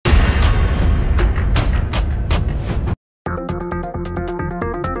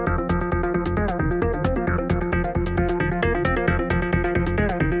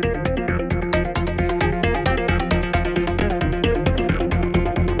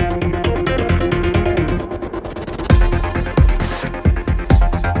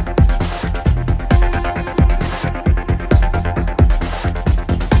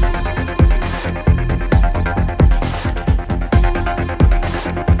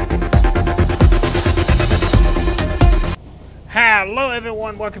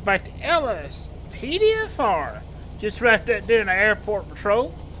everyone, welcome back to Lspdfr. Just wrapped up doing an airport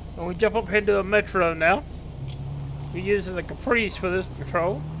patrol, and we jump up into a metro now. We're using the Caprice for this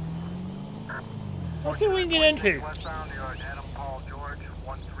patrol. Let's see what we can get into.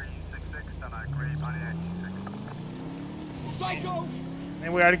 Psycho!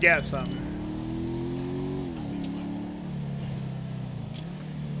 And we already got something.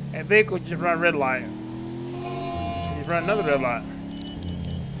 That vehicle just run a red light. Just run another red light.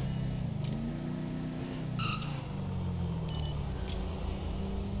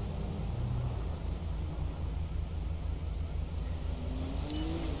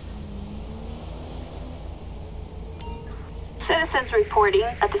 Citizens reporting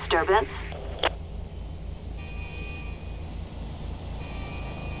a disturbance.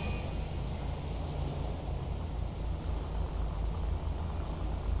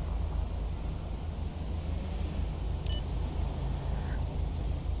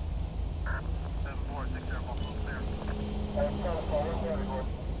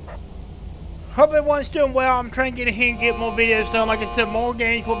 Hope everyone's doing well. I'm trying to get in here and get more videos done. Like I said, more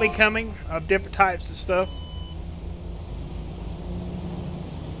games will be coming of different types of stuff.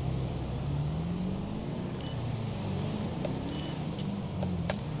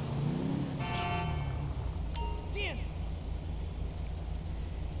 Damn it!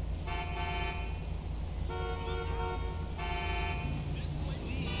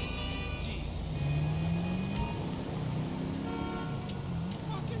 Sweet Jesus.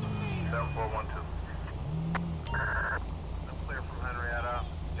 Fucking amazing. 7412. I'm clear from Henrietta.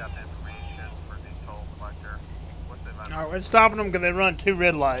 Got the information for the toll collector. What's the event? Alright, we're stopping them because they run two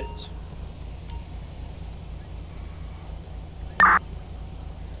red lights.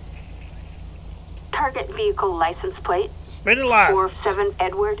 Target vehicle license plate Suspended license. 47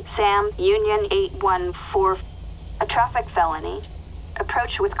 Edward Sam Union 814. A traffic felony.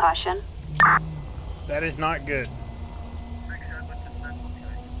 Approach with caution. That is not good.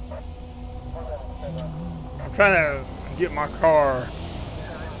 I'm trying to get my car.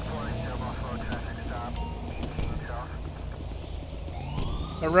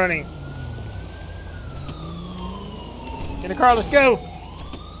 They're running. In the car, let's go.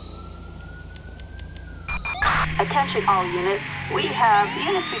 Attention all units. We have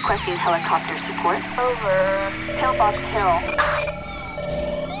units requesting helicopter support. Over. Pillbox Hill.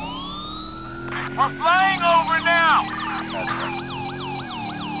 We're flying over now!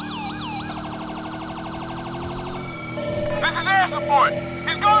 This is air support!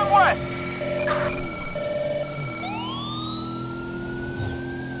 He's going west!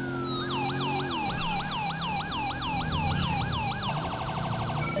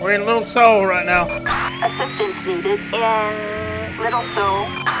 We're in Little Seoul right now. Assistance needed in Little Seoul.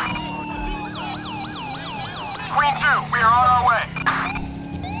 Queen 2, we are on our way!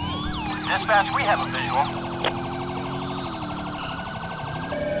 Dispatch, we have a visual.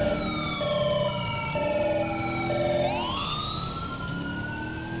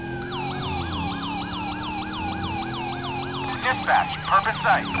 Dispatch, perfect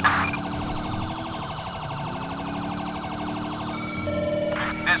sight.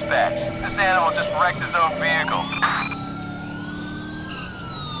 Dispatch, this animal just wrecked his own vehicle.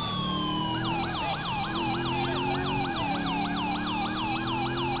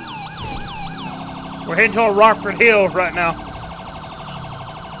 We're heading toward Rockford Hills right now.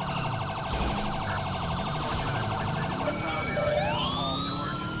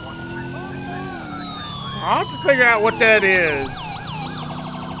 I'll have to figure out what that is.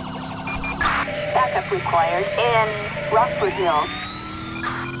 Backup required in Rockford Hills.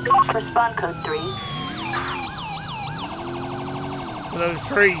 Respond code 3. For those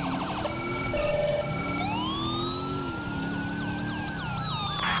trees.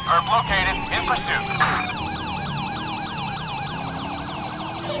 Herb located, in pursuit.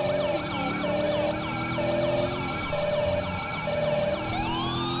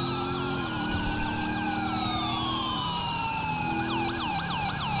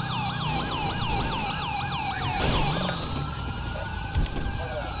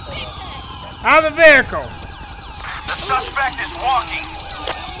 Out of the vehicle. The suspect is walking.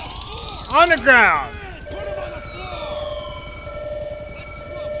 On the ground. Put him on the floor! Let's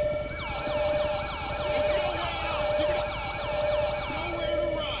go! Nowhere to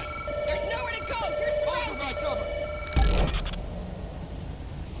run! There's nowhere to go! You're I'll surrounded! provide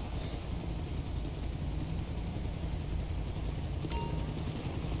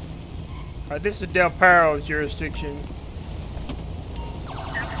cover! This is Del Perro's jurisdiction.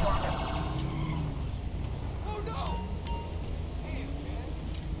 Oh no! Damn, man.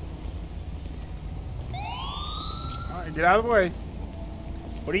 Alright, get out of the way.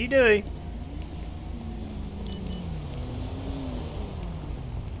 What are you doing?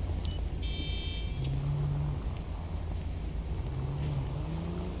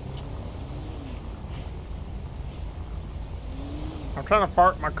 I'm trying to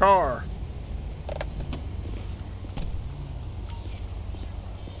park my car.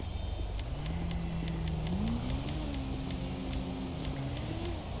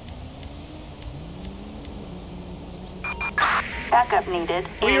 Backup needed.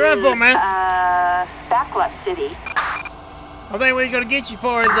 Where you running for, man? Backlot City. I think we're gonna get you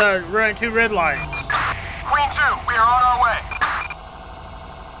for is running 2 red lights. Queen 2, we are on our way.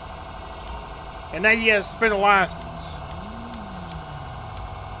 And now you gotta spend a license.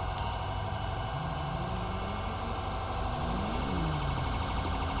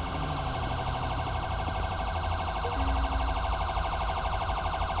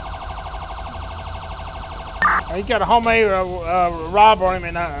 He's got a homemade revolver on him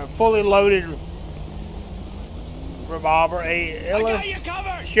and a fully loaded revolver, a Ellis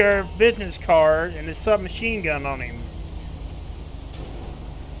Sheriff business card, and a submachine gun on him.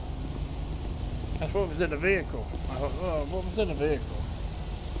 That's what was in the vehicle. I thought, oh, what was in the vehicle?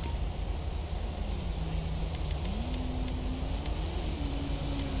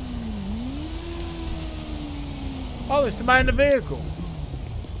 Oh, there's somebody in the vehicle.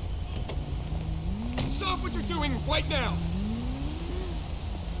 Stop what you're doing right now!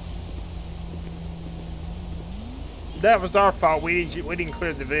 That was our fault. We didn't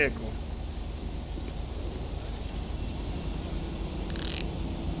clear the vehicle.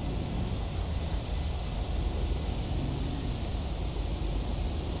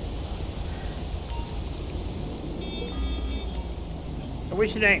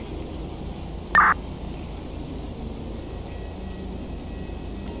 What's your name?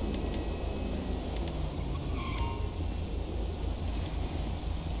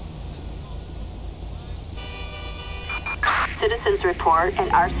 Citizens report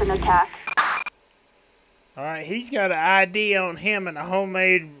an arson attack. Alright, he's got an ID on him and a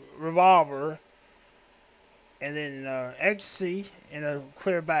homemade revolver. And then ecstasy in a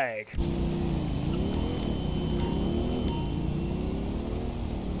clear bag.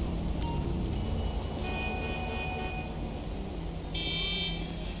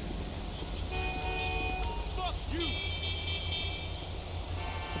 Fuck you!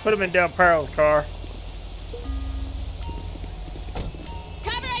 Put him in Del Perro's car.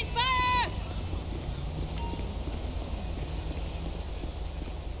 Covering fire!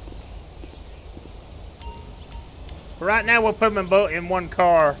 Right now we'll put them both in one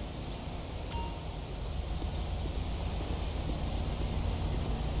car.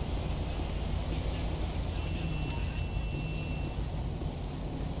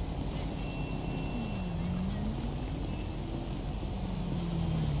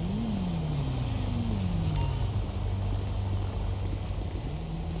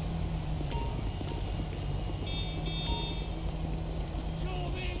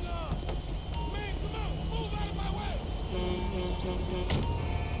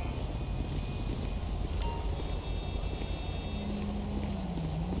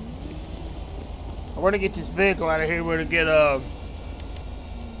 I want to get this vehicle out of here. We're to get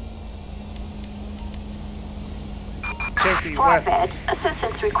check these weapons. Forbid.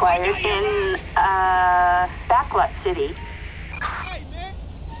 Assistance required in Backlot City. Hey, man!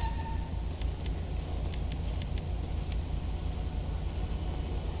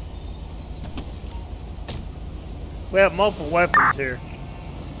 We have multiple weapons here.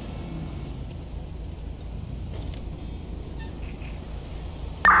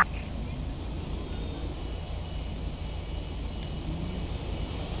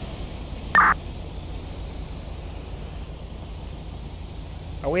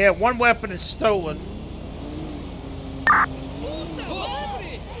 We have one weapon that's stolen. What the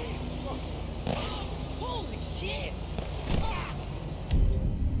happened? Holy shit!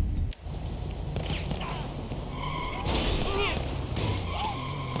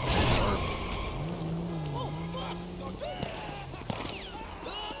 Oh, fuck, sucker!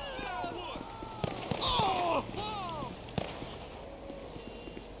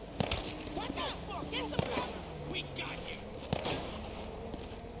 Watch out! Fuck, get some cover! We got you!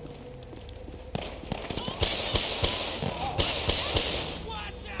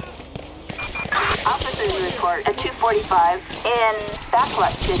 Officers report at 2:45 in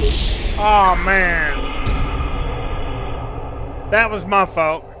Backlot City. Oh man, that was my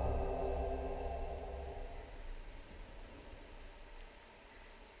fault.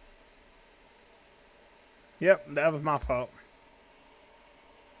 Yep, that was my fault.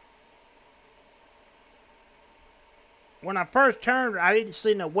 when I first turned, I didn't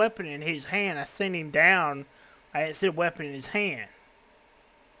see no weapon in his hand. I seen him down. I didn't see a weapon in his hand.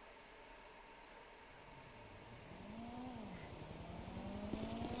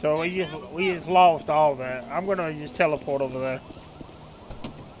 So we just lost all that. I'm gonna just teleport over there.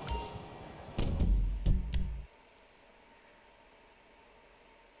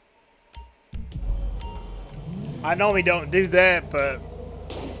 I normally don't do that, but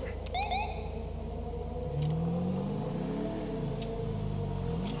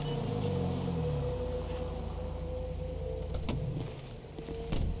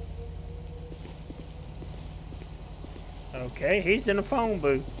okay, he's in a phone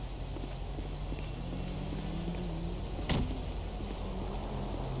booth.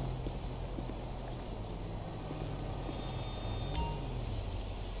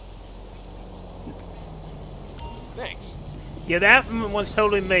 Thanks. Yeah, that one's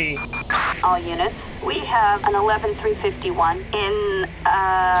totally me. All units, we have an 11351 in,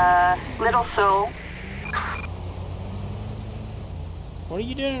 Little Seoul. What are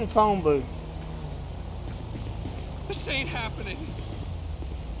you doing in the phone booth? This ain't happening.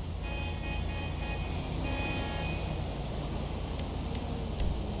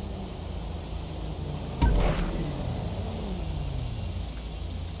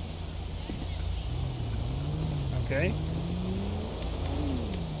 Okay.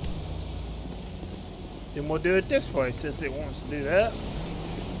 Then we'll do it this way since it wants to do that.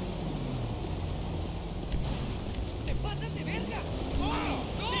 Te pasas de verga.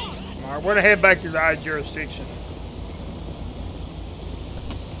 Oh, Alright, we're gonna head back to the I jurisdiction.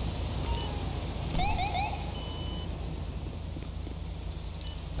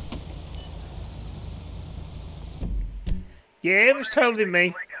 Yeah, it was totally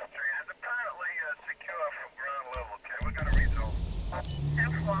me.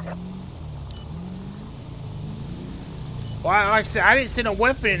 Well, like I said, I didn't see no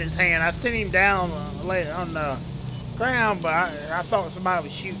weapon in his hand. I seen him down on the ground, but I thought somebody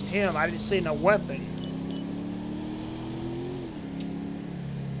was shooting him. I didn't see no weapon.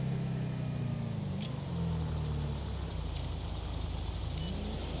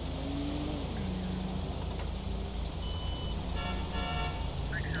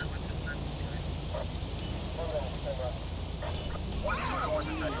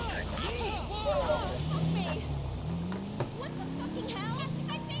 what the fucking hell?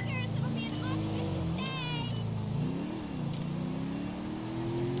 My fingers. It'll be an auspicious day.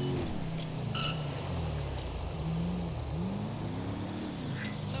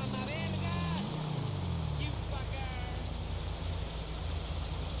 Mama verga. You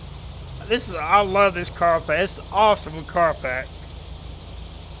fucker. I love this car pack. It's an awesome car pack.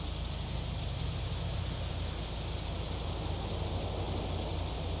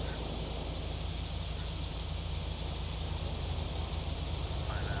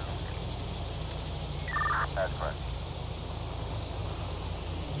 That's correct.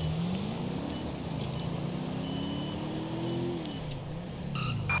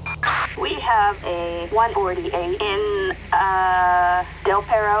 We have a 148 in, Del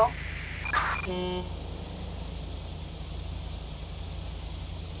Perro.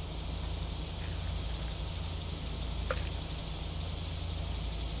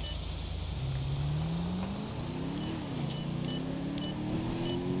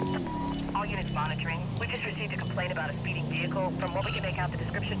 All units monitoring. We just received a complaint about a speeding vehicle. From what we can make out, the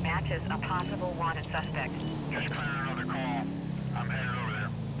description matches a possible wanted suspect. Just clearing another call. I'm headed over there.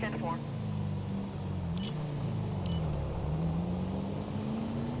 10-4.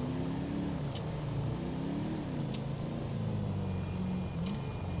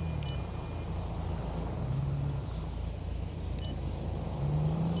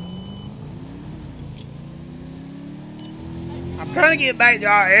 I'm trying to get back to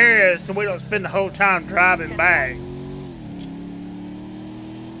our area so we don't spend the whole time driving back.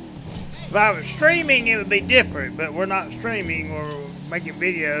 If I was streaming, it would be different, but we're not streaming. We're making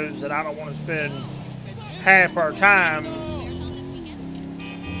videos, and I don't want to spend half our time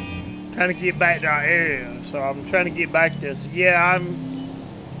trying to get back to our area. So I'm trying to get back to this. Yeah,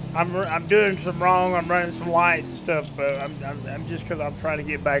 I'm doing some wrong. I'm running some lights and stuff, but I'm just because I'm trying to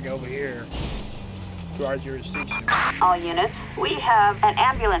get back over here to our jurisdiction. All units, we have an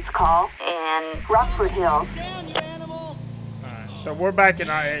ambulance call in Roxford Hills. Down, you animal. Alright, so we're back in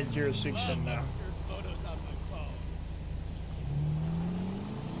our jurisdiction now. Photos on my phone.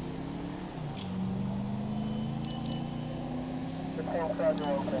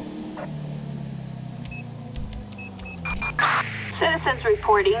 Citizens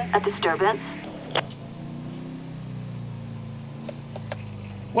reporting a disturbance.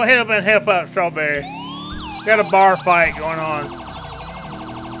 We'll head up and help out Strawberry. Got a bar fight going on.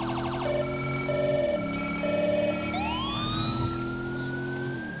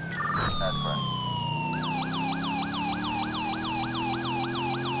 That's correct.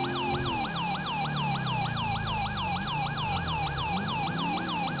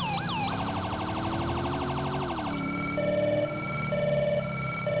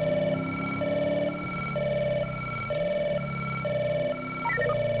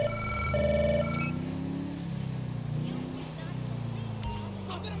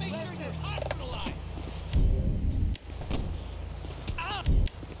 I'm gonna make sure you're hospitalized.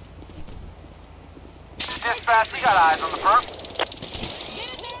 Dispatch, we got eyes on the perp. Get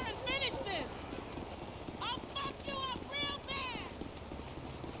in there and finish this! I'll fuck you up real bad!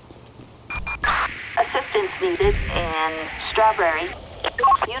 Assistance needed in Strawberry.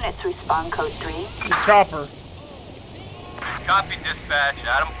 Units respond code 3. The chopper. Copy, dispatch.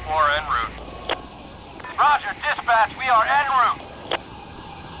 Adam 4 en route. Roger, dispatch. We are en route.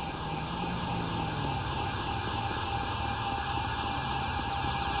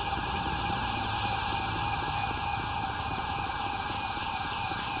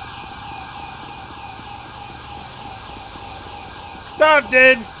 Stop,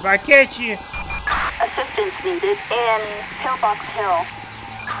 dude. If I catch you. Assistance needed in Pillbox Hill.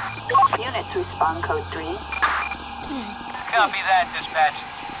 Units respond code 3. Copy that, dispatch.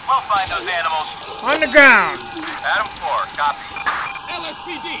 We'll find those animals. On the ground. Adam 4, copy.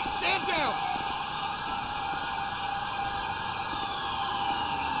 LSPD, stand down.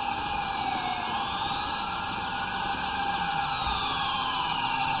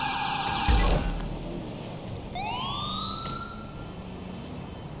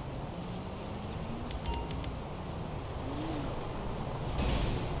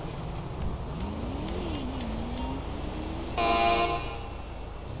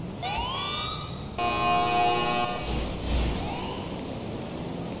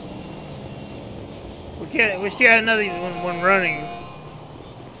 We still got another one running.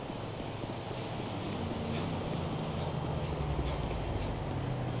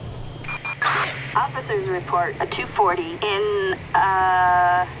 Officers report a 240 in,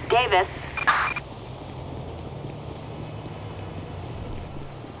 Davis.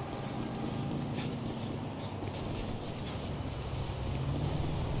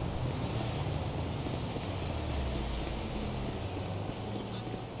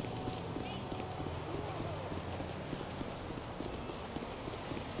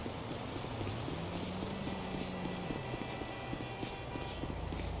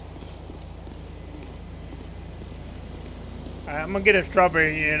 Alright, I'm gonna get a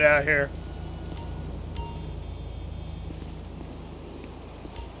strawberry unit out here.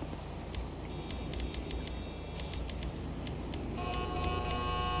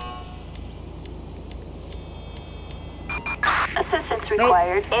 Assistance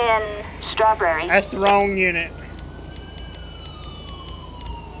required in Strawberry. That's the wrong unit.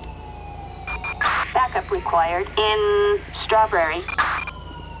 Backup required in Strawberry.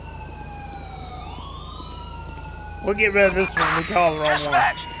 We'll get rid of this one. We call the wrong one.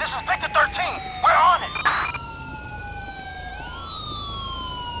 Dispatch, this is Victor 13. We're on it.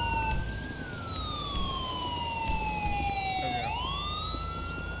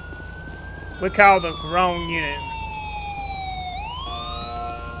 We called the wrong unit.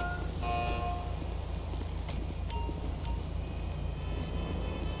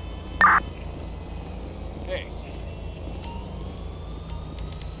 Hey,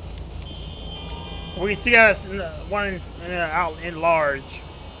 We still got one out in large.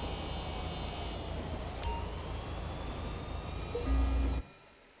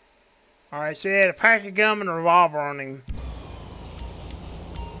 Alright, so he had a pack of gum and a revolver on him.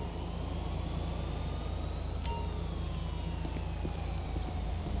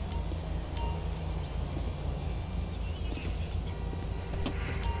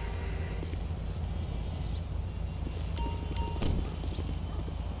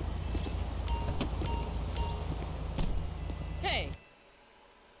 Hey,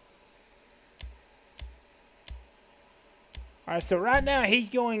 Alright, so right now he's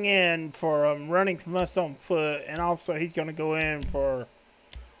going in for running from us on foot, and also he's going to go in for...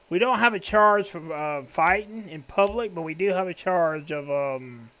 We don't have a charge for fighting in public, but we do have a charge of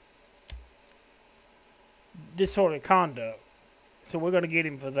disorderly conduct. So we're going to get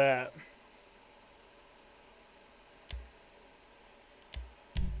him for that.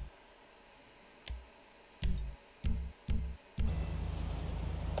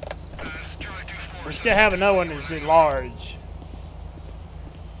 We still have another one that's in large.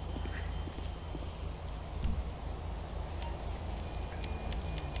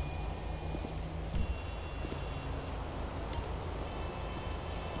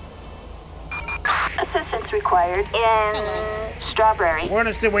 Assistance required in Strawberry. We're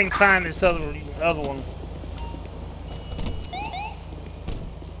gonna see if we can find this other one.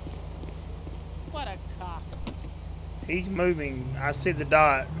 What a cock. He's moving. I see the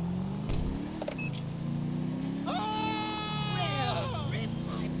dot. Well, rip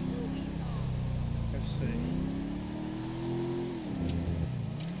my movie. Let's see.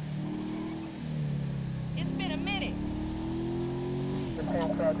 It's been a minute.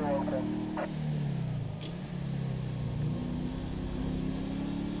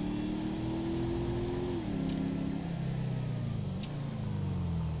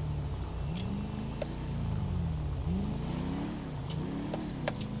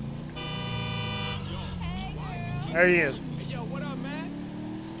 There he is. Hey, yo, what up, man?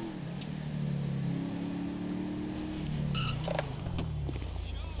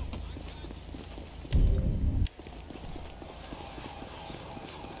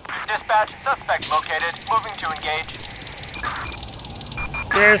 Dispatch, suspect located. Moving to engage.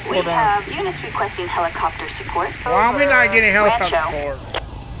 There's We hold on. have units requesting helicopter support. Why are we not over getting helicopter Rancho. support?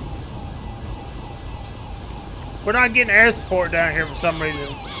 We're not getting air support down here for some reason.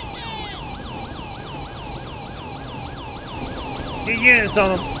 Get units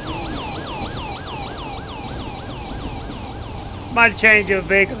on them. Might change your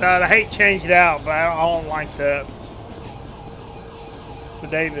vehicle out. I hate change it out, but I don't like that. For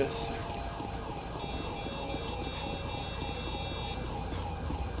Davis.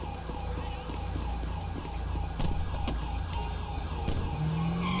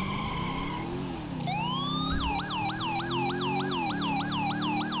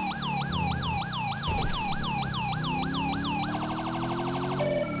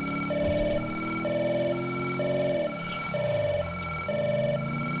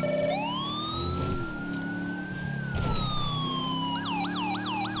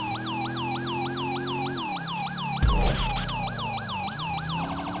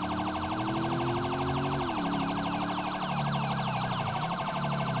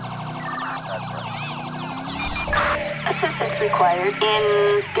 Assistance required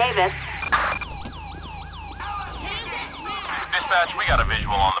in Davis. Dispatch, we got a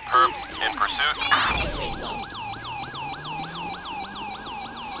visual on the perp. In pursuit.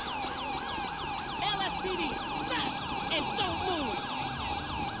 LSPD, stop and don't move.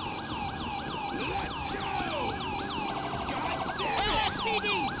 Let's go! God damn it! LSPD,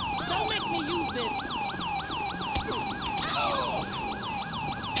 don't make me use this.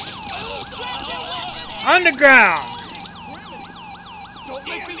 Underground! Don't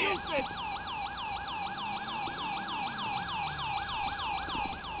make me use this!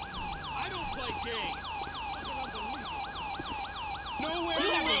 I don't play games! No way! You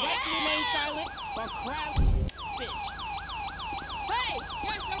have the right to remain silent or cry bitch. Hey,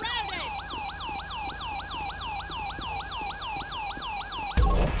 you're surrounded!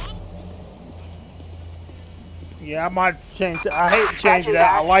 Yeah, I might change it. I hate to change it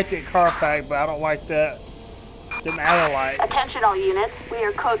out. I like the car pack, but I don't like that. Them other lights. Attention all units, we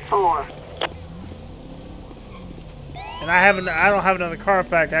are code 4. And I don't have another car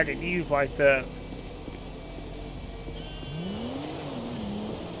pack I can use like that.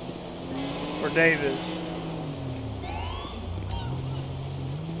 For Davis.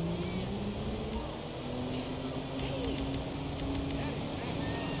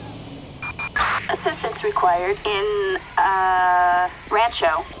 Assistance required in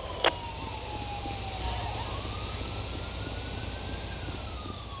Rancho.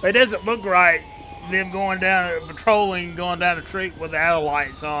 It doesn't look right, them going down, patrolling, going down the street with the outer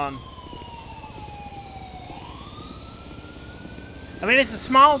lights on. I mean, it's a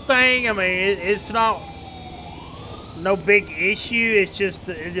small thing. I mean, it's not no big issue. It's just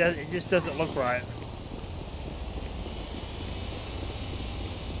it just doesn't look right.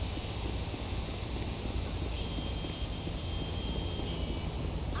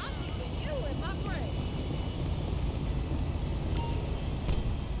 I'm keeping you in my brain.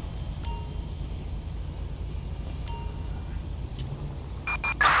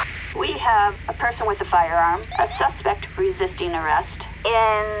 We have a person with a firearm, a suspect resisting arrest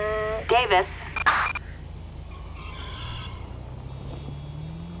in Davis.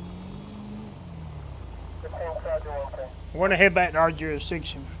 We're gonna head back to our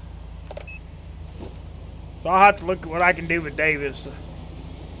jurisdiction. So I'll have to look at what I can do with Davis.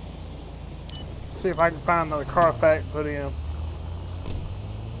 See if I can find another car pack to put in.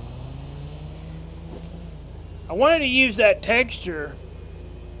 I wanted to use that texture.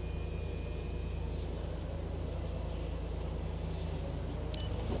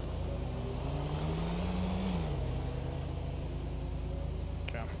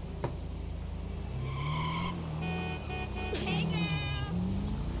 Okay.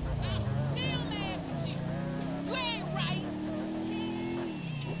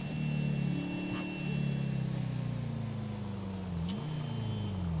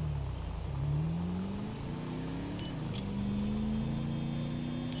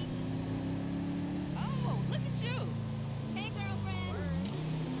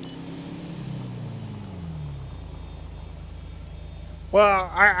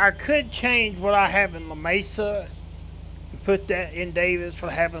 Well, I could change what I have in La Mesa and put that in Davis for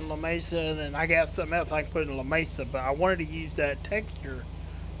having La Mesa, and then I got something else I can put in La Mesa, but I wanted to use that texture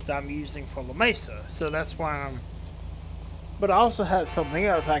that I'm using for La Mesa, so that's why I'm... But I also have something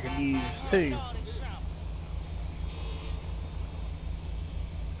else I could use too.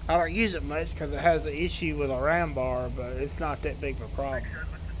 I don't use it much because it has an issue with a RAM bar, but it's not that big of a problem.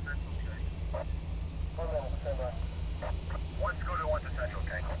 Let's go to one to Central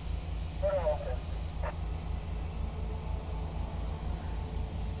Tank.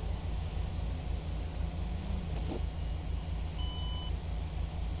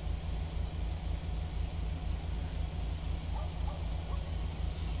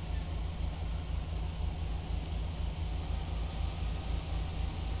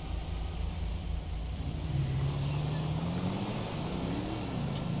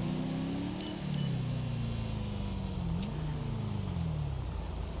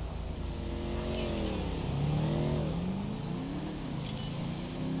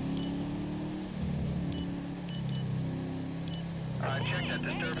 Check that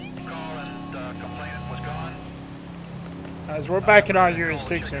disturbance call and complainant was gone. As we're back in our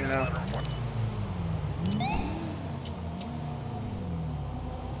jurisdiction now.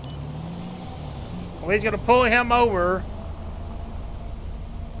 Well, he's gonna pull him over.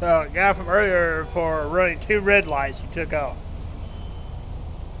 The guy from earlier for running 2 red lights he took off.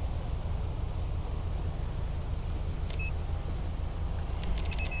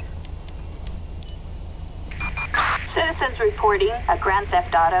 Citizens reporting a Grand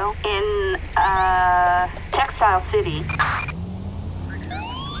Theft Auto in Textile City.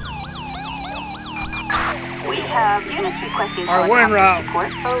 We have units requesting helicopter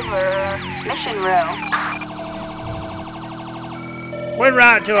support over Mission Row. Went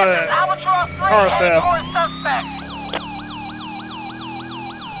right to a car theft.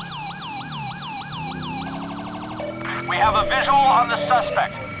 We have a visual on the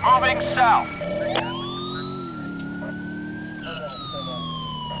suspect, moving south.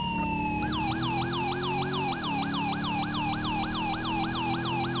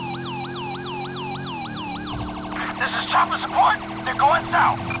 This is chopper support. They're going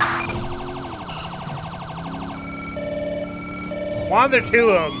south. Why are there 2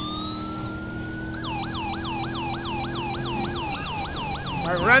 of them?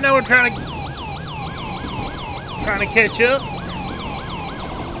 Alright, right now we're trying to catch up.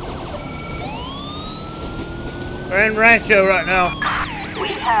 We're in Rancho right now. We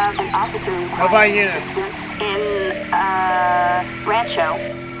have an officer How about units? in Rancho.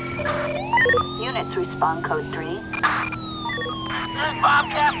 Units respond code 3. This is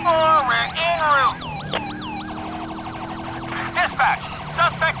Bobcat 4. We're en route. Dispatch,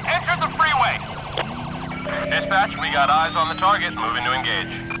 suspect entered the freeway. Dispatch, we got eyes on the target. Moving to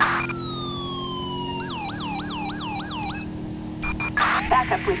engage.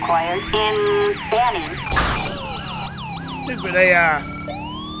 Backup required in Banning. Stupid AI.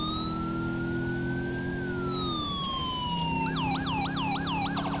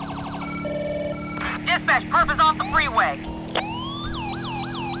 Dispatch, perp is off the freeway.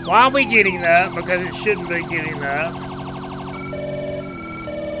 Why are we getting that? Because it shouldn't be getting that.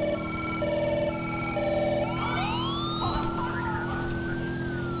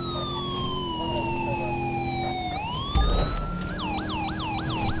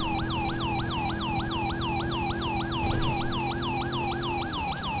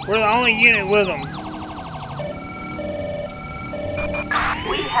 We're the only unit with them.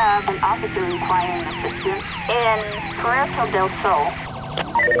 We have an officer requiring assistance in Puerto del Sol.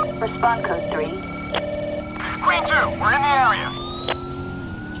 Respond code 3. Green 2, we're in the area.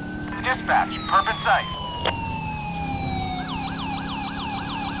 Dispatch, perp in sight.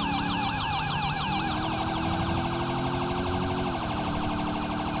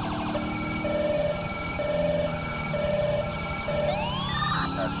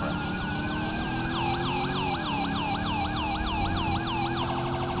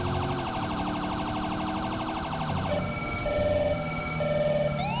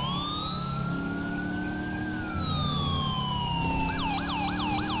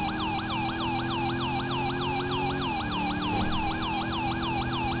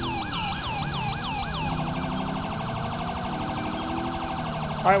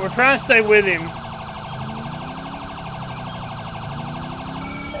 Alright, we're trying to stay with him.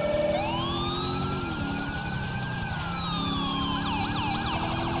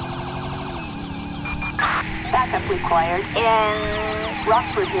 Backup required in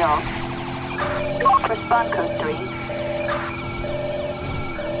Rockford Hills. Respond code 3.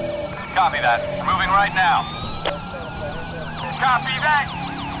 Copy that. We're moving right now. Copy that.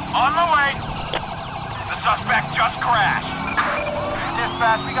 On the way. The suspect just crashed.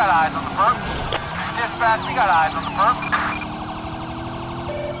 Dispatch, we got eyes on the perp. Dispatch, we got eyes on the perp.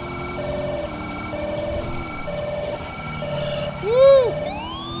 Woo!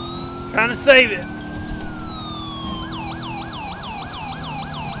 Trying to save it.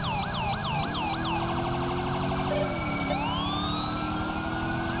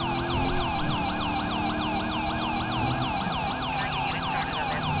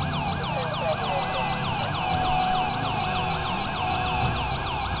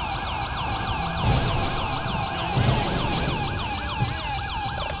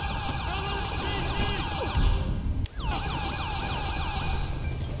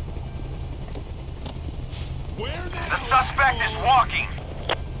 The suspect is walking.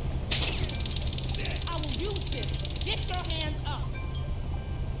 I will use this. Get your hands up.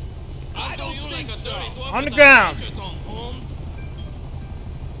 I don't think so. On the ground.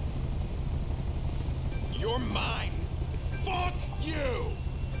 You're mine. Fuck you.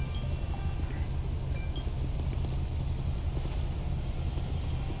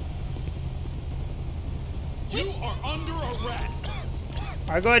 You are under arrest.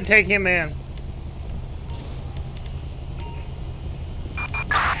 Alright, go ahead and take him in.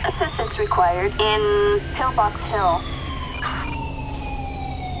 Assistance required in Pillbox Hill.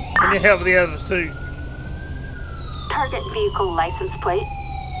 I need help with the other suit. Target vehicle license plate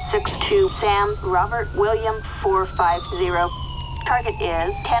 62 Sam Robert William 450. Target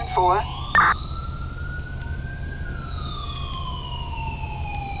is 10-4.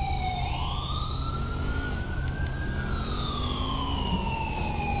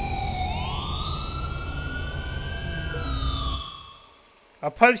 A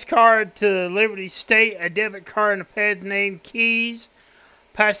postcard to Liberty State, a debit card and a pad name, keys,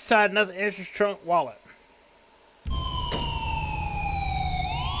 pass aside another interest trunk wallet.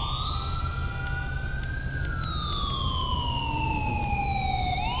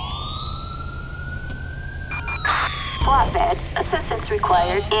 Flatbed. Assistance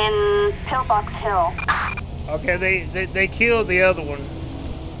required in Pillbox Hill. Okay, they killed the other one.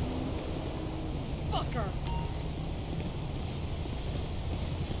 Fucker.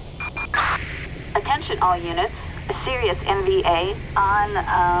 Attention all units. A serious NVA on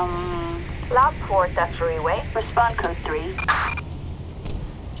Lockport Freeway. Respond code 3.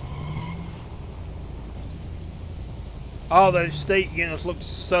 All those state units look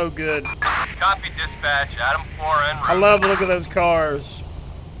so good. Copy dispatch, Adam 4 en route. I love the look of those cars.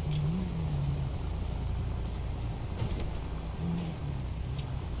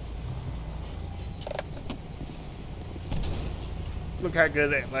 Look how good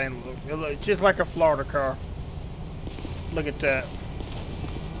that thing looks. It looks just like a Florida car. Look at that.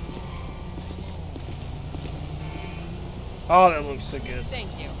 Oh, that looks so good. Thank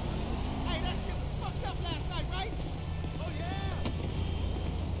you. Hey, that shit was fucked up last night, right? Oh yeah.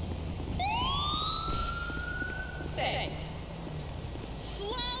 Thanks.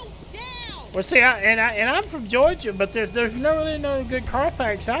 Slow down. Well, see, I'm from Georgia, but there's no really no good car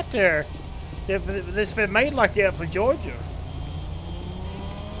packs out there that's been made like that for Georgia.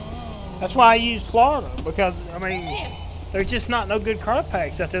 That's why I use Florida, because I mean, there's just not no good car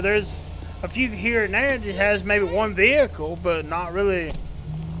packs out there. There's a few here and there that has maybe one vehicle, but not really.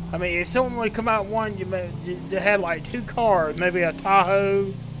 I mean, if someone would come out one, you had like two cars, maybe a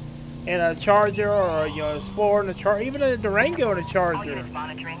Tahoe and a Charger, or a Explorer and a Charger, even a Durango and a Charger.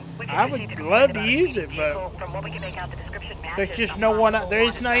 I would love to use it, but there's just no one out there.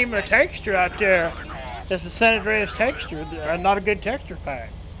 There's not even a texture out there that's a San Andreas texture, not a good texture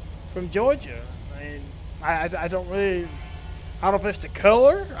pack from Georgia. I mean, I don't really, I don't know if it's the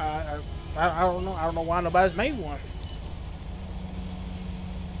color. I don't know. I don't know why nobody's made one.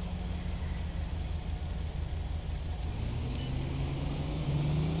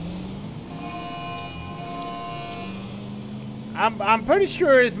 I'm pretty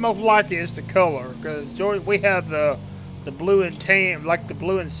sure it's most likely it's the color, because Georgia, we have the blue and tan, like the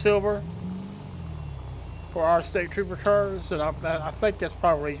blue and silver for our state trooper cars, and I think that's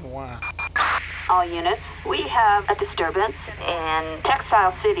probably the reason why. All units, we have a disturbance in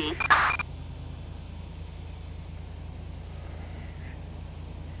Textile City.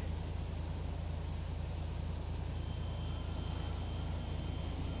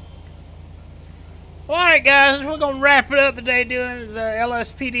 Alright guys, we're going to wrap it up today doing the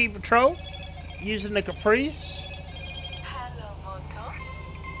LSPD patrol using the Caprice. Hello,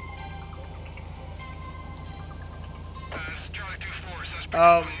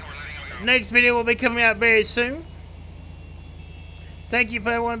 Moto. Next video will be coming out very soon. Thank you for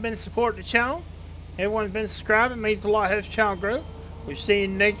everyone who's been supporting the channel. Everyone's been subscribing. It means a lot. Helps the channel grow. We'll see you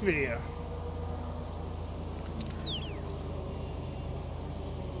in the next video.